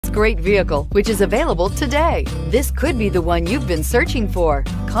great vehicle, which is available today. This could be the one you've been searching for.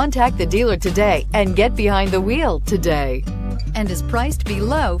 Contact the dealer today and get behind the wheel today. And is priced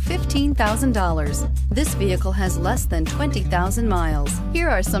below $15,000. This vehicle has less than 20,000 miles. Here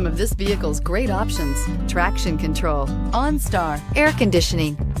are some of this vehicle's great options: traction control, ONSTAR, air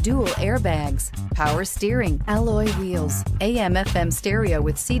conditioning, dual airbags, power steering, alloy wheels, AM/FM stereo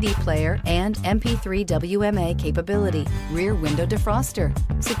with CD player and MP3 WMA capability, rear window defroster,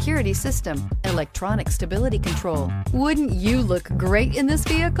 security system, electronic stability control. Wouldn't you look great in this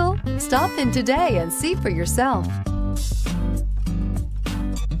vehicle? Stop in today and see for yourself.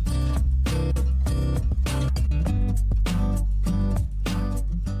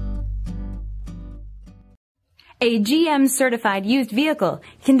 A GM certified used vehicle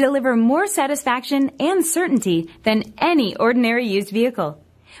can deliver more satisfaction and certainty than any ordinary used vehicle.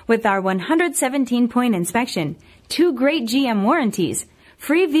 With our 117-point inspection, 2 great GM warranties,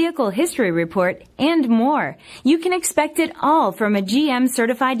 free vehicle history report, and more, you can expect it all from a GM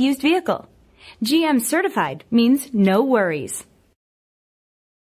certified used vehicle. GM certified means no worries.